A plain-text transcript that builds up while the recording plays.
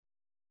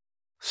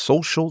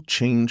Social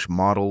Change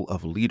Model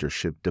of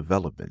Leadership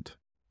Development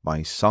by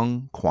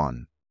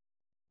Kwon.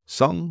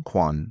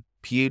 Kwon,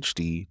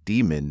 PhD,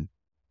 D-Min,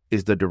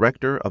 is the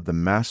director of the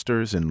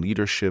Masters in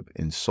Leadership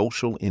in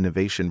Social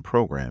Innovation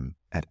program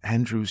at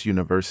Andrews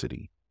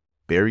University,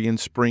 Berrien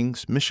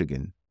Springs,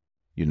 Michigan,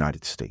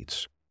 United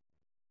States.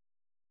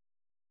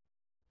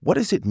 What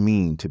does it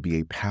mean to be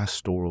a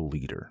pastoral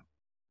leader?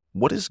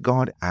 What is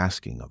God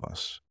asking of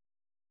us?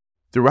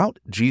 Throughout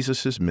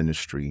Jesus'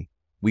 ministry,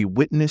 we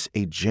witness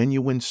a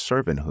genuine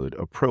servanthood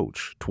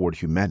approach toward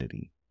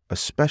humanity,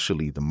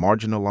 especially the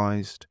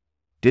marginalized,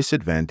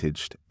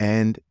 disadvantaged,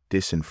 and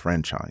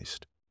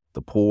disenfranchised,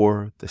 the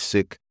poor, the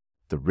sick,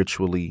 the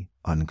ritually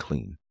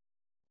unclean.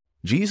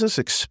 Jesus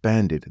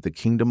expanded the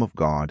kingdom of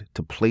God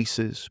to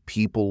places,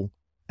 people,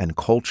 and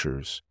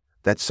cultures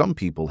that some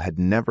people had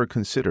never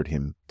considered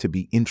him to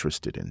be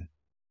interested in.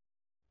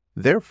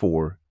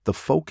 Therefore, the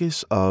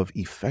focus of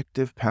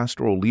effective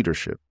pastoral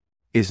leadership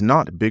is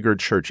not bigger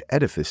church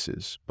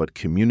edifices, but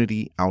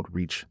community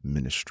outreach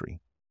ministry.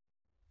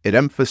 It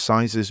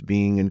emphasizes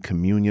being in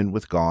communion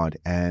with God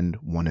and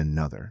one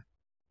another,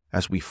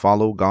 as we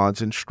follow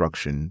God's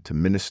instruction to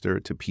minister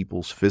to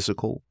people's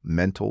physical,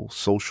 mental,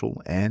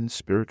 social, and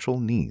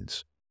spiritual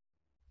needs.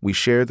 We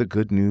share the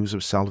good news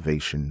of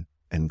salvation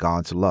and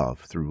God's love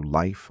through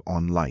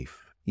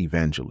life-on-life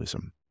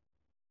evangelism.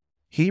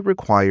 He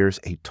requires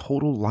a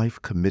total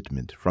life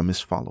commitment from his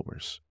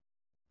followers.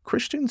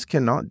 Christians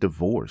cannot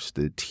divorce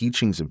the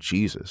teachings of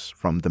Jesus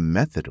from the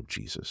method of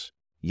Jesus,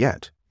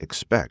 yet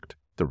expect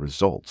the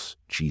results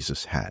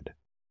Jesus had.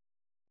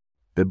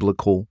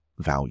 Biblical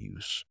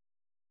values.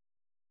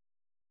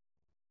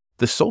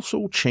 The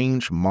social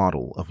change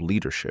model of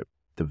leadership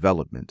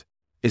development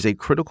is a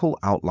critical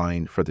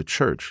outline for the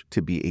church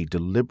to be a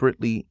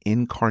deliberately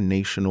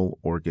incarnational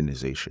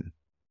organization.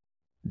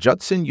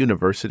 Judson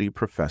University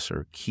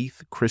professor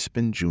Keith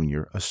Crispin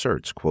Jr.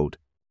 asserts, quote,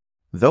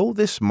 "Though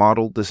this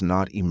model does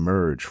not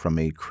emerge from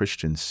a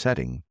Christian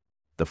setting,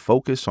 the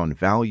focus on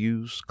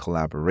values,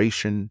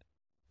 collaboration,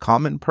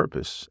 common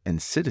purpose,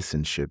 and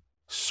citizenship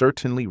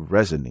certainly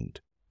resonate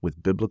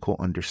with biblical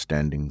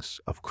understandings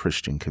of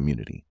Christian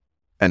community."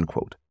 End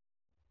quote.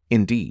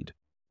 Indeed,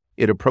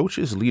 it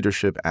approaches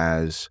leadership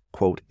as,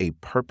 quote, "a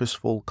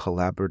purposeful,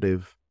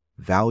 collaborative,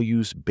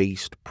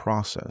 values-based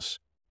process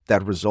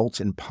that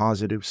results in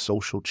positive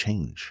social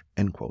change,"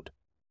 end quote.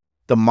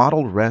 The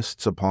model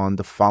rests upon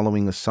the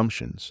following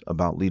assumptions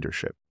about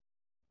leadership.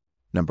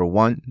 Number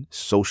 1,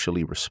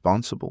 socially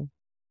responsible.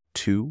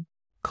 2,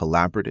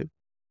 collaborative.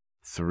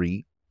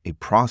 3, a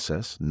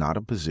process, not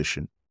a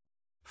position.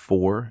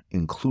 4,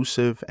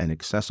 inclusive and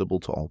accessible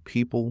to all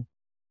people.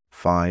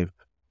 5,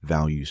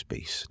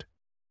 values-based.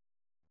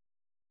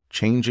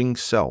 Changing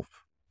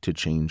self to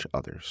change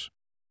others.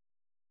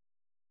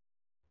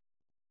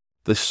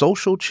 The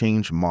social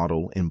change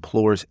model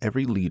implores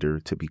every leader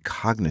to be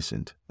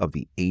cognizant of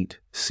the 8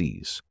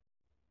 C's.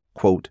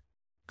 Quote,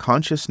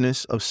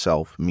 "Consciousness of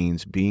self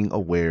means being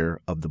aware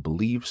of the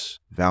beliefs,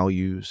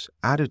 values,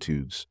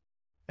 attitudes,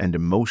 and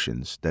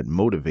emotions that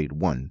motivate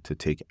one to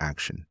take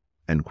action."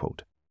 End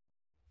quote.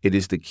 It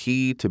is the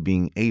key to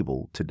being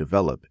able to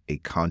develop a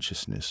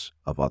consciousness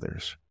of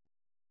others.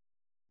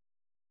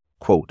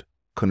 Quote,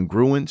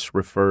 "Congruence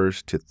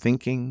refers to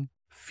thinking,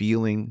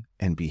 feeling,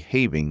 and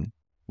behaving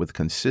with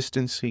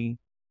consistency,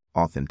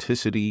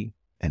 authenticity,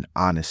 and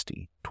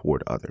honesty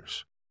toward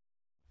others."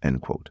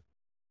 End quote.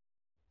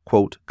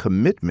 Quote,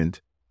 "Commitment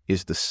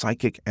is the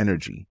psychic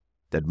energy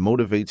that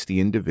motivates the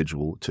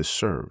individual to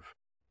serve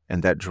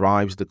and that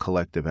drives the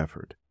collective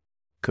effort.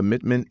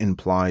 Commitment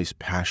implies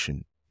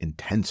passion,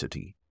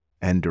 intensity,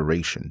 and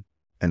duration."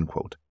 End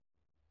quote.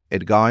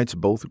 It guides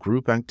both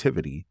group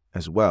activity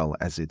as well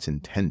as its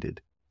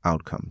intended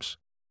outcomes.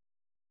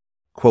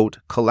 Quote,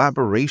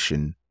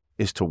 "Collaboration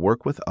is to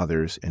work with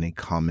others in a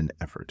common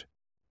effort.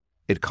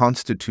 It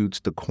constitutes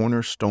the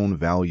cornerstone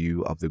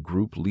value of the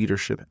group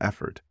leadership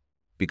effort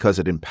because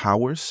it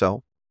empowers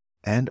self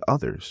and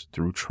others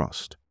through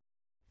trust."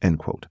 End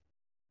quote.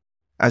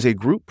 As a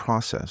group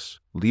process,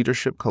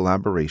 leadership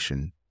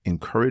collaboration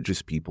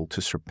encourages people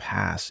to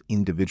surpass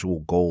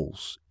individual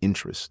goals,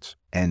 interests,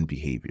 and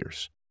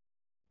behaviors.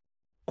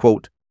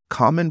 Quote,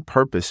 "Common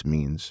purpose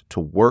means to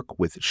work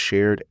with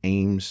shared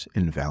aims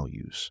and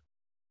values.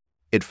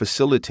 It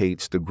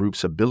facilitates the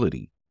group's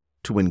ability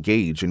to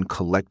engage in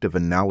collective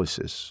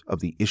analysis of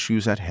the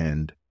issues at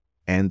hand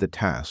and the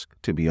task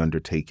to be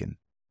undertaken.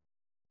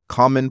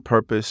 Common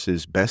purpose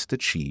is best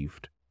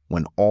achieved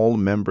when all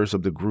members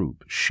of the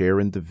group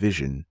share in the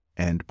vision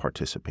and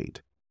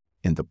participate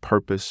in the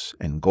purpose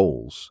and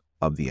goals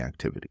of the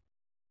activity."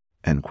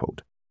 End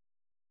quote.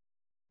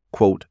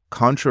 Quote,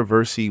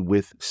 "Controversy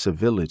with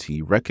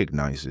civility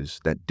recognizes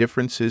that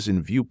differences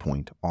in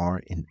viewpoint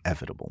are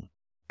inevitable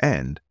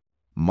and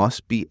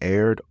must be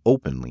aired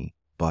openly,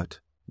 but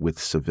with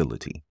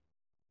civility.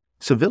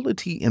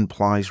 Civility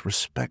implies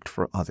respect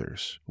for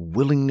others,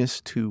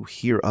 willingness to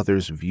hear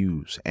others'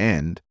 views,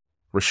 and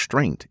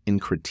restraint in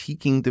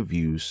critiquing the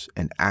views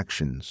and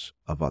actions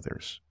of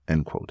others."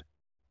 End quote.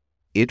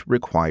 It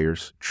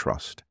requires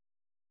trust.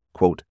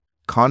 Quote,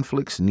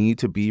 conflicts need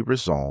to be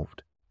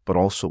resolved, but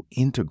also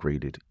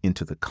integrated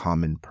into the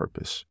common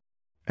purpose.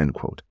 End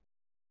quote.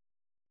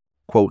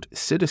 Quote,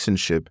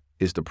 citizenship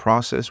is the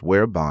process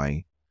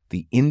whereby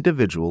the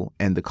individual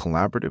and the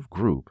collaborative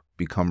group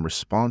become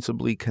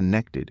responsibly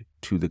connected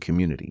to the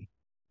community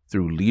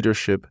through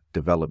leadership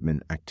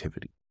development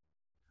activity.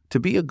 To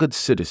be a good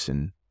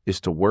citizen is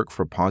to work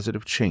for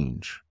positive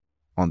change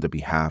on the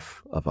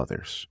behalf of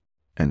others.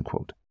 End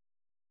quote.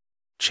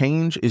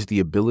 Change is the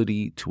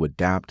ability to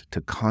adapt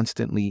to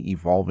constantly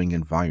evolving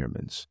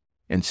environments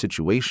and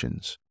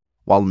situations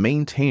while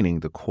maintaining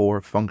the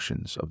core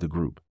functions of the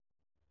group.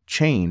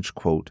 Change,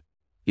 quote,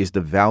 is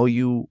the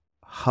value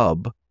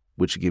hub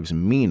which gives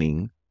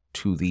meaning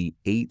to the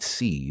 8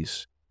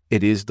 C's.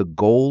 It is the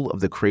goal of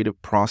the creative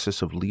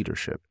process of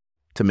leadership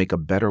to make a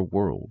better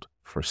world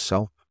for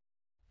self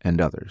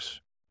and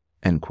others.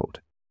 End quote.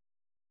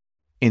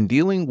 In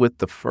dealing with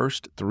the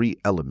first 3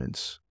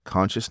 elements,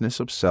 consciousness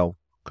of self,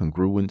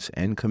 congruence,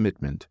 and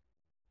commitment,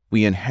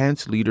 we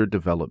enhance leader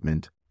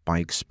development by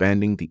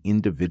expanding the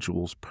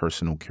individual's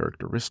personal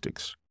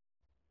characteristics.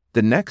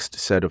 The next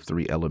set of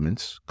 3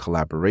 elements,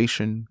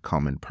 collaboration,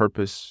 common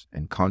purpose,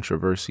 and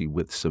controversy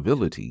with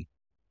civility,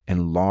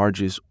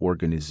 enlarges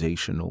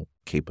organizational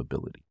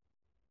capability.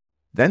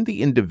 Then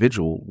the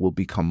individual will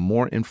become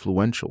more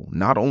influential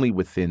not only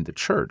within the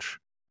church,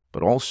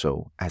 but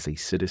also as a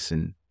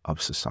citizen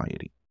of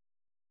society.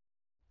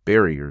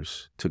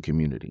 Barriers to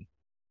community.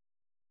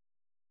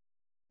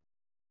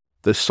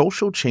 The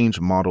social change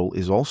model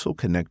is also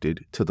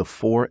connected to the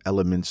 4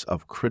 elements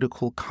of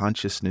critical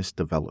consciousness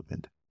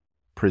development,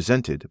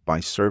 presented by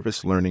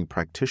service learning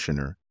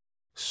practitioner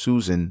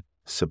Susan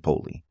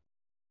Cipolli.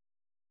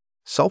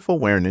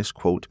 Self-awareness,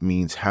 quote,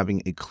 means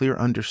having a clear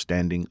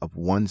understanding of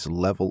one's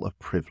level of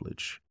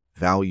privilege,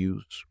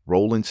 values,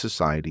 role in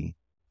society,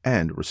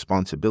 and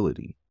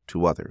responsibility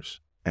to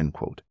others, end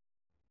quote.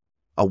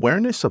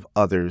 Awareness of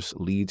others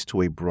leads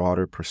to a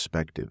broader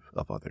perspective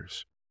of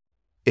others.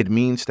 It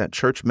means that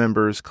church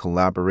members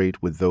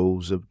collaborate with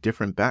those of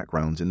different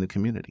backgrounds in the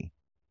community.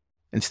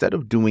 Instead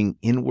of doing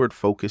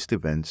inward-focused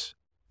events,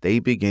 they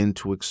begin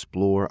to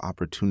explore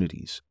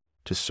opportunities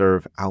to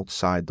serve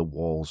outside the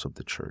walls of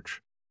the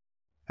church.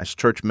 As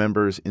church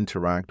members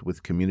interact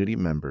with community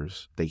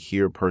members, they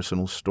hear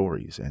personal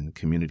stories and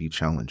community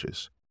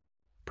challenges.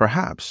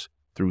 Perhaps,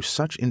 through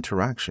such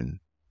interaction,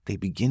 they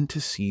begin to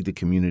see the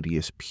community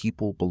as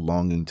people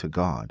belonging to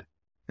God,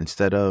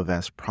 instead of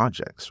as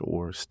projects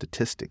or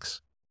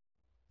statistics.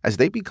 As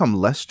they become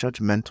less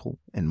judgmental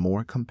and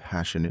more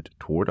compassionate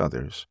toward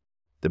others,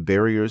 the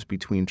barriers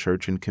between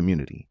church and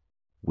community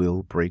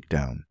will break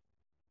down.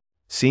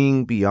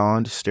 Seeing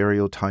beyond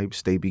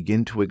stereotypes, they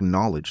begin to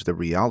acknowledge the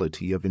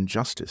reality of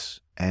injustice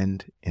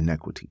and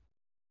inequity.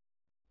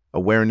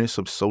 Awareness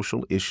of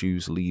social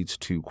issues leads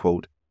to,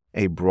 quote,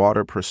 a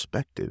broader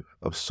perspective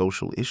of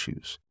social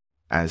issues.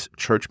 As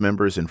church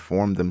members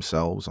inform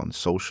themselves on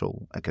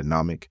social,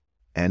 economic,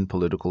 and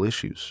political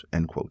issues,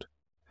 end quote,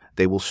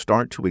 they will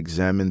start to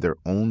examine their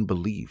own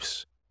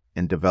beliefs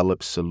and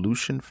develop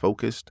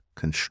solution-focused,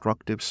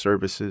 constructive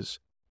services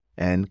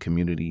and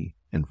community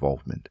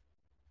involvement.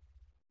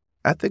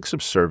 Ethics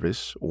of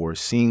service, or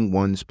seeing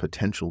one's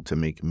potential to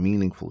make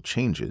meaningful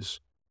changes,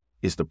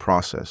 is the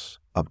process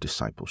of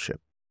discipleship,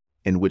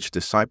 in which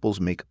disciples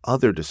make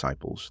other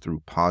disciples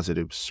through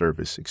positive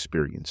service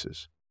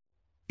experiences.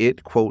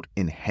 It, quote,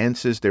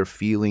 enhances their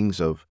feelings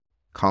of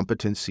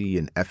competency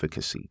and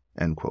efficacy,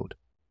 end quote.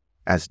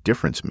 As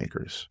difference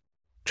makers,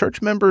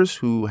 church members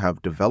who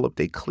have developed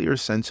a clear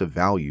sense of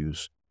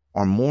values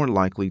are more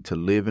likely to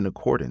live in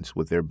accordance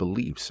with their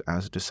beliefs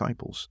as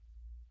disciples.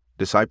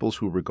 Disciples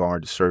who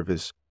regard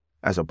service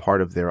as a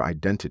part of their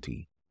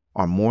identity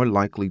are more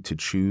likely to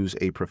choose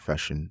a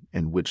profession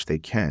in which they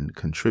can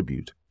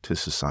contribute to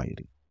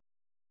society.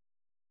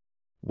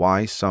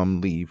 Why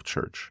some leave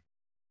church.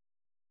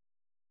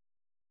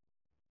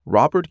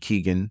 Robert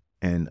Keegan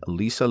and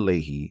Lisa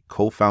Leahy,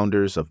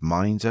 co-founders of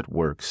Minds at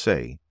Work,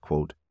 say,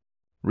 quote,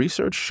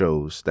 research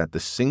shows that the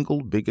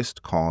single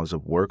biggest cause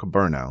of work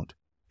burnout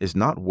is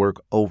not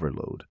work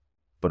overload,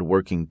 but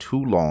working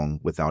too long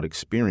without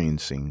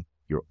experiencing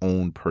your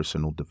own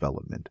personal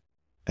development,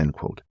 end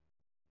quote.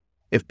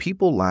 If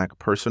people lack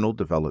personal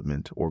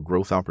development or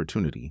growth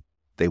opportunity,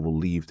 they will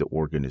leave the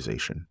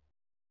organization.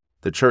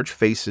 The church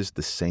faces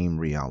the same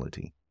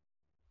reality.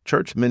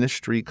 Church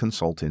ministry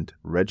consultant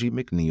Reggie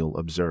McNeil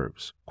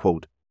observes,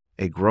 quote,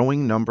 a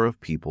growing number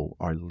of people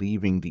are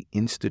leaving the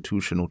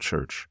institutional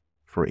church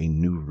for a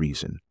new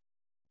reason.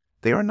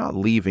 They are not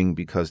leaving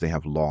because they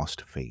have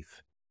lost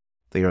faith.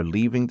 They are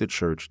leaving the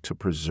church to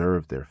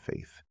preserve their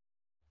faith.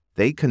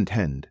 They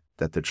contend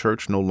that the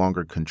church no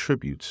longer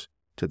contributes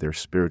to their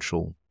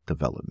spiritual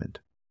development,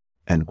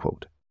 end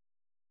quote.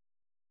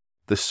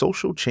 The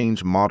social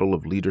change model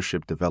of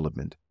leadership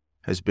development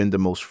has been the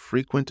most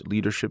frequent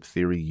leadership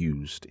theory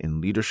used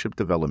in leadership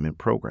development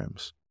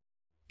programs.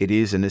 It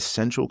is an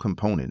essential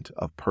component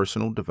of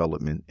personal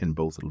development in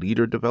both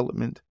leader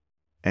development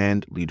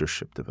and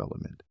leadership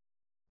development.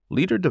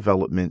 Leader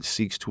development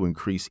seeks to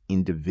increase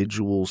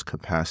individuals'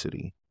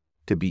 capacity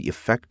to be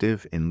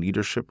effective in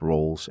leadership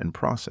roles and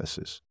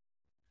processes.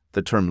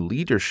 The term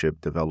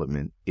leadership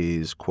development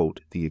is,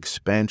 quote, the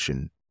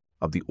expansion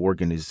of the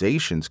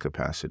organization's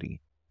capacity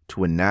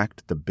to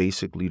enact the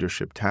basic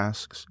leadership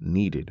tasks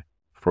needed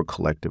for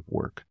collective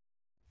work,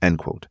 end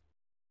quote.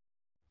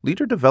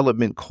 Leader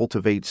development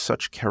cultivates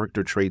such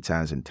character traits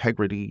as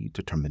integrity,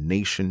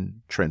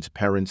 determination,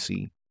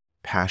 transparency,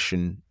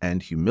 passion,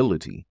 and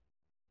humility,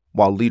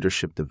 while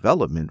leadership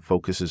development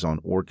focuses on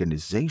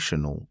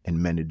organizational and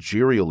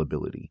managerial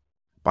ability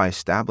by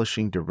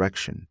establishing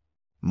direction,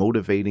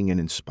 motivating and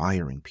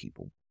inspiring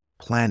people,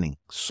 planning,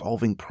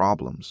 solving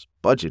problems,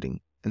 budgeting,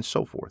 and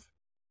so forth.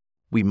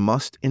 We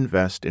must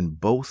invest in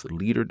both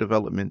leader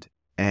development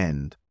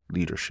and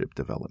leadership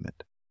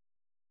development.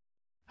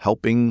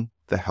 Helping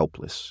the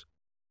helpless.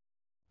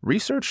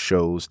 Research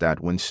shows that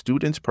when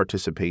students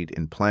participate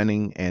in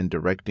planning and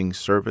directing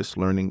service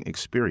learning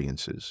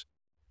experiences,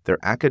 their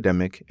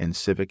academic and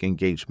civic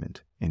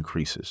engagement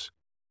increases.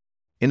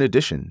 In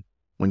addition,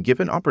 when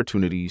given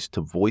opportunities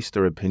to voice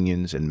their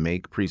opinions and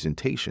make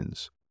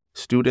presentations,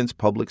 students'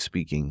 public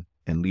speaking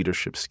and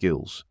leadership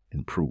skills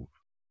improve.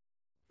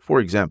 For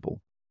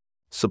example,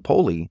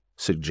 Sapoli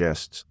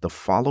suggests the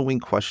following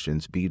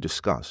questions be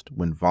discussed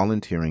when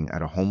volunteering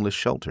at a homeless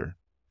shelter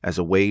as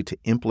a way to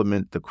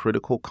implement the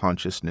critical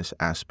consciousness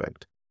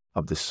aspect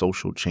of the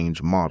social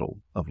change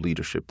model of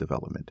leadership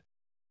development.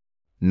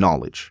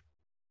 Knowledge.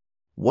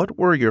 What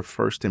were your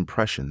first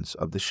impressions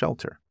of the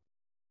shelter?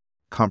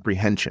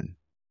 Comprehension.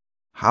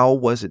 How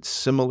was it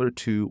similar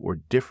to or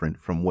different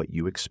from what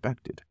you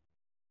expected?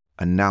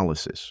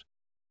 Analysis.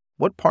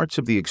 What parts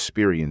of the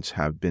experience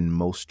have been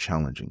most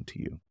challenging to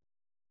you?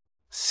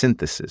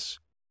 Synthesis.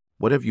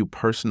 What have you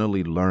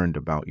personally learned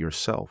about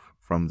yourself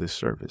from this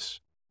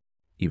service?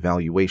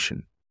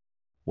 Evaluation.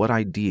 What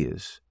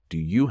ideas do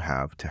you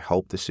have to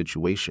help the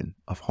situation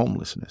of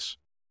homelessness?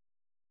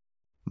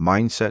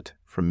 Mindset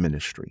for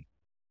ministry.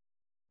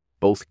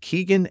 Both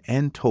Keegan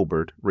and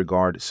Tobert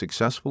regard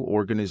successful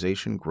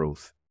organization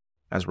growth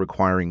as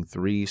requiring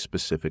three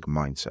specific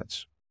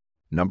mindsets.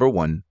 Number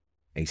 1,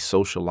 a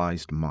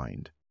socialized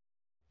mind.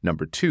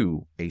 Number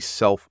 2, a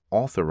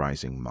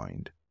self-authorizing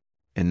mind.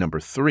 And number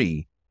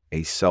 3,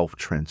 a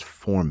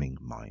self-transforming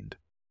mind.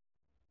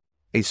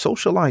 A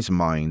socialized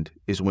mind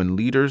is when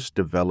leaders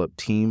develop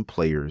team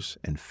players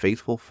and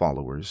faithful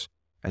followers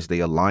as they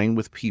align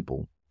with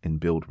people and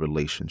build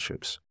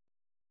relationships.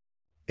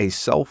 A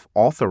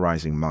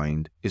self-authorizing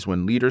mind is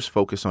when leaders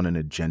focus on an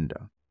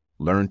agenda,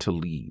 learn to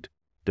lead,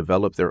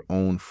 develop their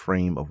own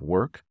frame of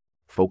work,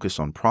 focus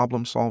on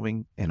problem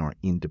solving, and are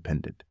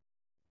independent.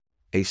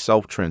 A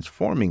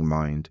self-transforming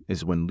mind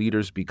is when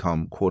leaders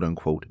become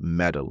quote-unquote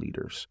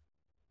meta-leaders,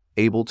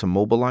 able to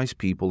mobilize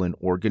people and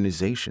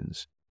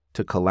organizations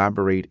to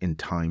collaborate in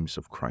times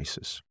of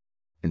crisis.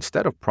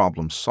 Instead of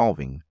problem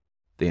solving,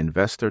 they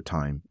invest their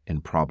time in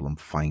problem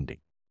finding.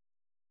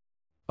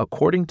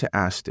 According to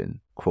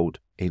Aston, quote,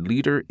 a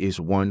leader is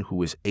one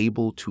who is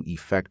able to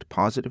effect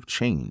positive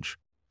change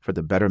for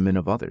the betterment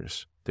of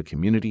others, the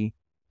community,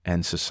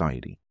 and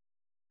society.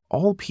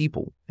 All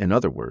people, in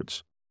other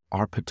words,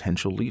 are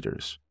potential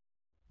leaders.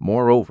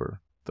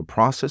 Moreover, the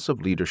process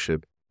of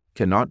leadership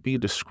cannot be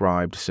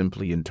described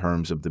simply in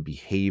terms of the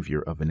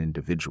behavior of an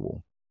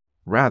individual.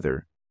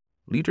 Rather,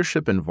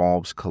 leadership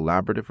involves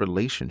collaborative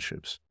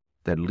relationships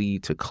that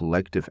lead to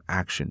collective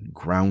action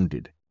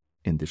grounded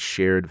in the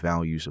shared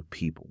values of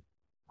people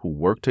who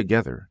work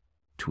together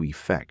to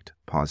effect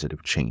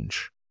positive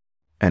change.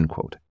 End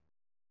quote.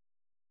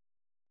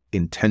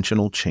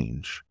 Intentional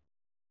change.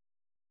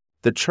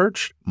 The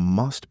church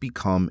must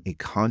become a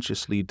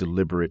consciously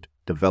deliberate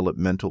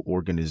developmental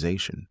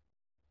organization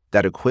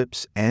that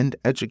equips and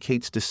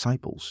educates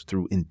disciples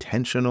through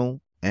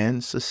intentional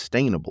and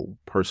sustainable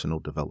personal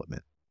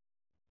development.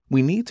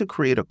 We need to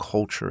create a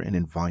culture and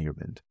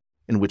environment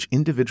in which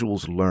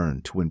individuals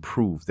learn to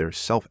improve their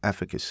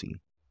self-efficacy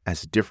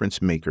as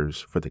difference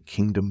makers for the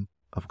kingdom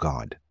of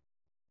God.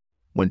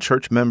 When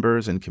church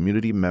members and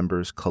community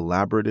members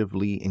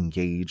collaboratively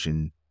engage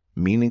in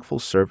meaningful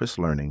service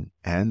learning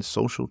and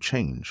social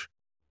change,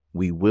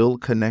 we will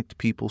connect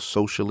people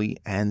socially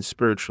and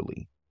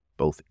spiritually,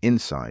 both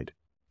inside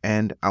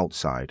and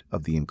outside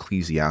of the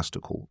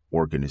ecclesiastical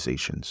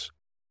organizations.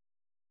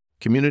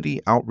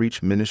 Community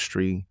outreach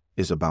ministry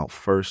is about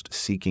first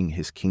seeking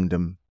His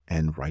kingdom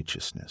and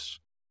righteousness.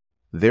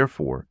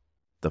 Therefore,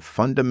 the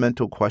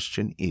fundamental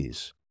question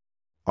is,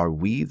 are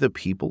we the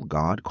people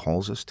God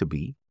calls us to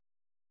be?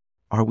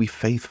 Are we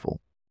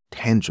faithful,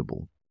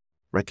 tangible,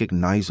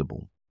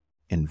 recognizable,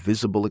 and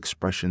visible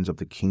expressions of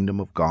the kingdom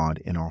of God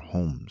in our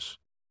homes,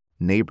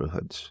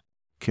 neighborhoods,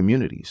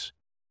 communities,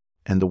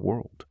 and the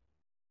world?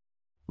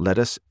 Let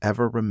us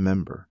ever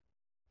remember,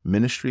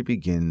 ministry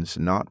begins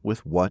not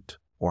with what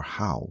or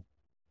how,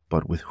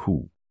 but with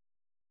who.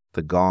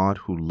 The God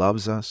who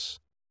loves us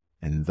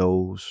and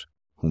those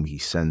whom He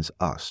sends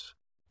us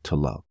to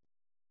love.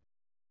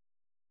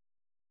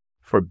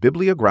 For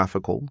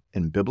bibliographical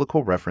and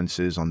biblical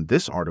references on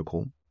this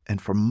article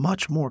And for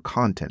much more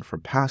content for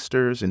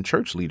pastors and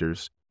church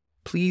leaders,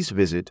 please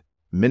visit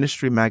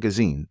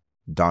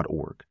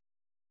ministrymagazine.org.